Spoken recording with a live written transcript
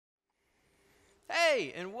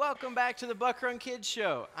Hey, and welcome back to the BuckRunKids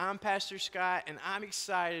show. I'm Pastor Scott, and I'm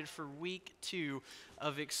excited for week 2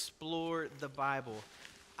 of Explore the Bible.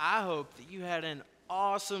 I hope that you had an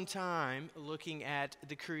awesome time looking at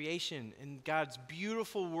the creation and God's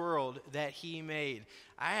beautiful world that He made.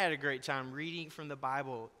 I had a great time reading from the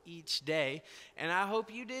Bible each day, and I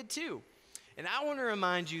hope you did too. And I want to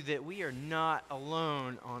remind you that we are not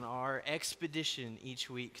alone on our expedition each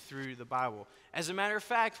week through the Bible. As a matter of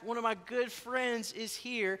fact, one of my good friends is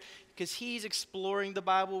here because he's exploring the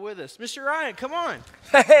Bible with us. Mr. Ryan, come on.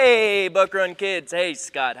 Hey, BuckRunKids. Hey,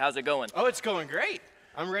 Scott, how's it going? Oh, it's going great.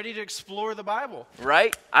 I'm ready to explore the Bible.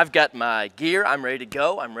 Right? I've got my gear. I'm ready to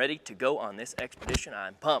go. I'm ready to go on this expedition.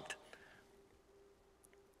 I'm pumped.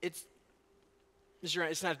 Mr.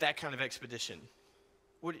 Ryan, it's not that kind of expedition.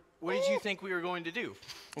 What did you think we were going to do?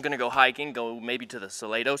 I'm going to go hiking, go maybe to the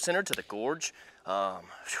Salado Center, to the gorge. I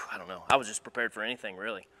don't know. I was just prepared for anything,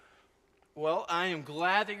 really. Well, I am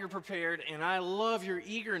glad that you're prepared, and I love your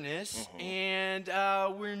eagerness, and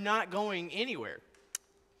we're not going anywhere.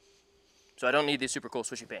 So I don't need these super cool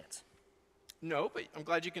swishy pants. No, but I'm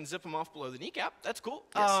glad you can zip them off below the kneecap. That's cool.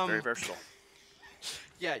 Yes, very versatile.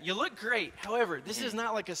 Yeah, you look great. However, this is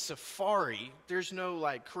not like a safari. There's no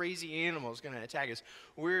like crazy animals going to attack us.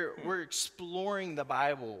 We're exploring the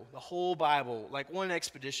Bible, the whole Bible, like one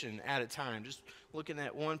expedition at a time, just looking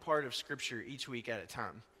at one part of Scripture each week at a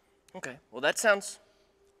time. Okay, well that sounds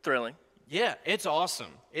thrilling. Yeah, it's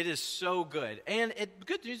awesome. It is so good. And the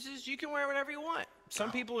good news is you can wear whatever you want.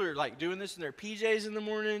 Some people are like doing this in their PJs in the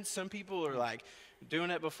morning. Some people are like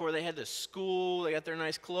doing it before they head to school. They got their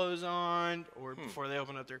nice clothes on, or before they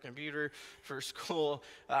open up their computer for school.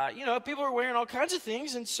 People are wearing all kinds of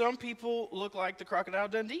things, and some people look like the Crocodile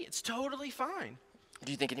Dundee. It's totally fine.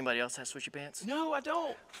 Do you think anybody else has swishy pants? No, I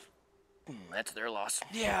don't. That's their loss.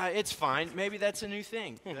 Yeah, it's fine. Maybe that's a new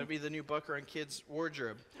thing. That'll be the new BuckRunKids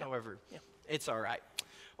wardrobe. However, it's all right.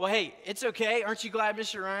 Well, hey, it's okay. Aren't you glad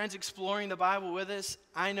Mr. Ryan's exploring the Bible with us?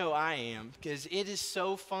 I know I am, because it is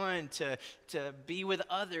so fun to be with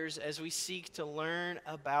others as we seek to learn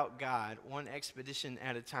about God, one expedition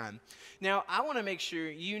at a time. Now, I want to make sure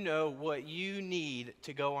you know what you need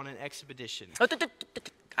to go on an expedition.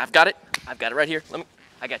 I've got it. I've got it right here.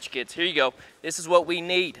 I got you, kids. Here you go. This is what we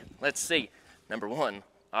need. Let's see. Number 1,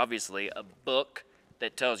 obviously, a book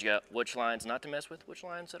that tells you which lions not to mess with, which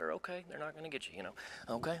lions that are okay. They're not going to get you,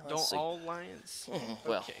 Okay, let's see. Don't all lions?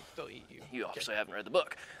 Well, okay, they'll eat you. You obviously haven't read the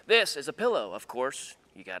book. This is a pillow, of course.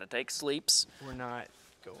 You got to take sleeps. We're not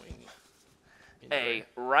going A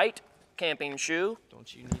right camping shoe.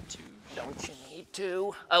 Don't you need to? Don't you need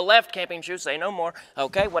to? A left camping shoe, say no more.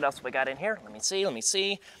 Okay, what else we got in here? Let me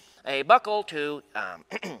see. A buckle to,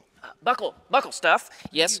 buckle stuff,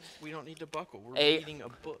 yes. We don't need to buckle. We're reading a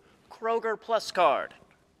book. Kroger Plus card.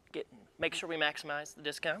 Make sure we maximize the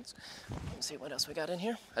discounts. Let's see what else we got in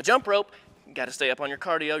here. A jump rope. You got to stay up on your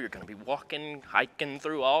cardio. You're going to be walking, hiking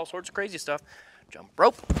through all sorts of crazy stuff. Jump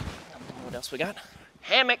rope. What else we got?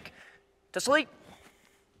 Hammock to sleep.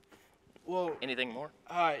 Well, anything more?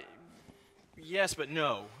 Yes, but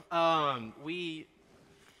no. Okay.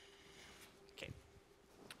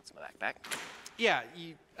 It's my backpack. Yeah,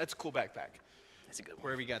 that's a cool backpack. That's a good one.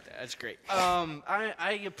 Wherever you got that, that's great.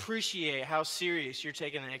 I appreciate how serious you're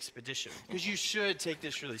taking an expedition, because you should take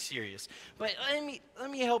this really serious. But let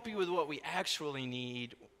me help you with what we actually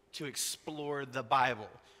need to explore the Bible.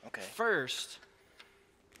 Okay. First,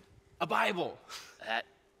 a Bible. That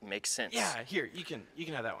makes sense. Yeah, here you can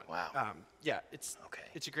have that one. Wow. Yeah, it's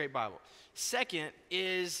a great Bible. Second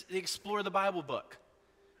is the Explore the Bible book.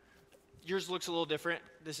 Yours looks a little different.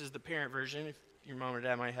 This is the parent version. If your mom or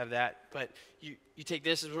dad might have that, but you take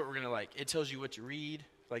this is what we're gonna like. It tells you what to read.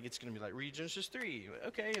 Like it's gonna be like read Genesis 3.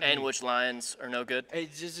 Okay. And which lions are no good? It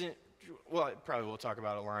doesn't. Well, probably we'll talk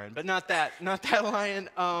about a lion, but not that lion.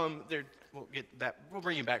 We'll get that. We'll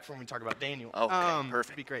bring you back when we talk about Daniel. Okay, perfect.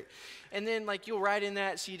 It'd be great. And then like you'll write in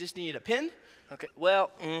that, so you just need a pen. Okay. Well,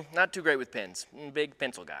 not too great with pens. Big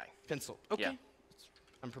pencil guy. Pencil. Okay. Yeah.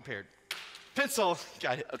 I'm prepared. Pencil.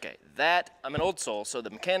 Got it. Okay. I'm an old soul, so the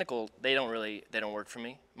mechanical they don't work for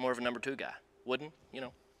me. More of a number 2 guy. Wooden,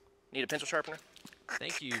 need a pencil sharpener.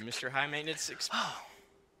 Thank you, Mr. High Maintenance.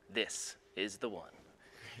 This is the one.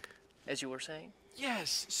 As you were saying?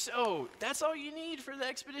 Yes, so that's all you need for the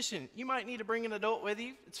expedition. You might need to bring an adult with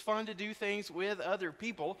you. It's fun to do things with other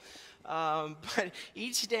people. But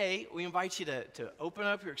each day, we invite you to open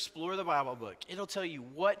up your Explore the Bible book. It'll tell you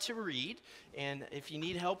what to read. And if you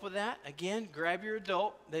need help with that, again, grab your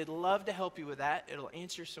adult. They'd love to help you with that. It'll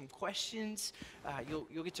answer some questions.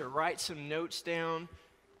 You'll get to write some notes down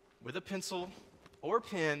with a pencil or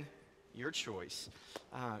pen your choice.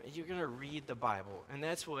 And you're going to read the Bible. And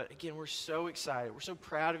that's what, again, we're so excited. We're so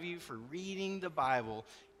proud of you for reading the Bible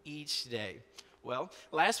each day. Well,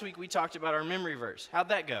 last week we talked about our memory verse. How'd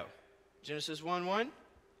that go? Genesis 1:1.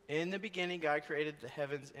 In the beginning, God created the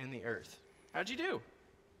heavens and the earth. How'd you do?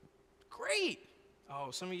 Great.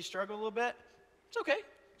 Oh, some of you struggle a little bit? It's okay.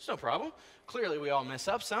 It's no problem. Clearly, we all mess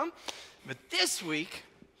up some. But this week,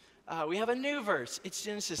 we have a new verse. It's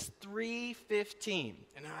Genesis 3:15.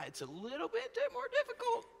 And it's a little bit more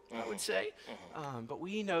difficult, I would say. But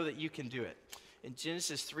we know that you can do it. In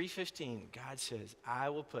Genesis 3:15, God says, I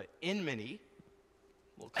will put enmity,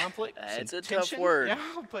 a little conflict. It's a tension. tough word. Yeah,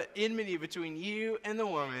 I'll put enmity between you and the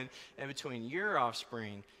woman, and between your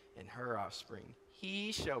offspring and her offspring.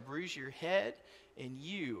 He shall bruise your head, and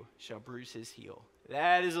you shall bruise his heel.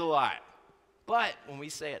 That is a lot. But when we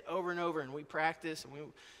say it over and over and we practice,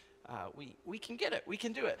 and we can get it. We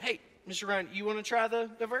can do it. Hey, Mr. Ryan, you want to try the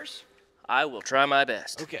verse? I will try my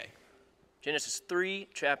best. Okay. Genesis 3,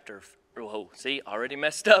 see, already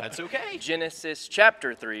messed up. That's okay. Genesis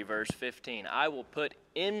chapter 3, verse 15. I will put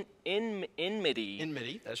enmity.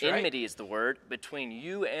 Enmity, that's right. Enmity is the word, between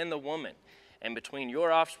you and the woman, and between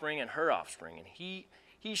your offspring and her offspring. And he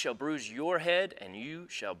shall bruise your head, and you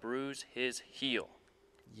shall bruise his heel.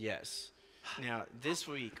 Yes. Now, this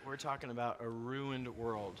week, we're talking about a ruined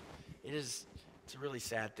world. It's a really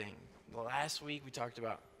sad thing. Last week, we talked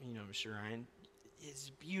about, Mr. Ryan, it's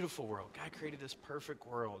a beautiful world. God created this perfect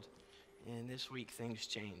world. And this week, things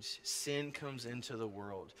change. Sin comes into the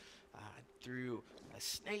world through a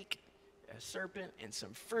snake, a serpent, and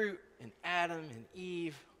some fruit, and Adam and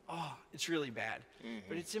Eve. Oh, it's really bad. Mm-hmm.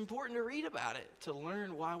 But it's important to read about it, to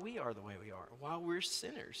learn why we are the way we are, why we're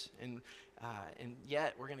sinners. And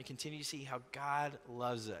yet, we're going to continue to see how God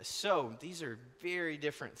loves us. So, these are very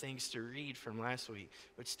different things to read from last week,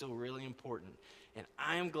 but still really important. And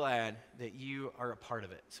I'm glad that you are a part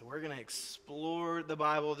of it. So we're going to explore the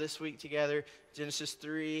Bible this week together. Genesis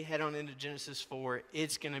 3, head on into Genesis 4.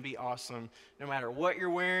 It's going to be awesome. No matter what you're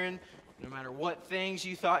wearing, no matter what things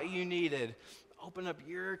you thought you needed, open up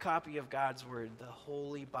your copy of God's Word, the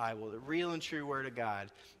Holy Bible, the real and true Word of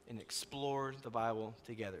God, and explore the Bible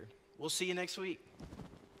together. We'll see you next week.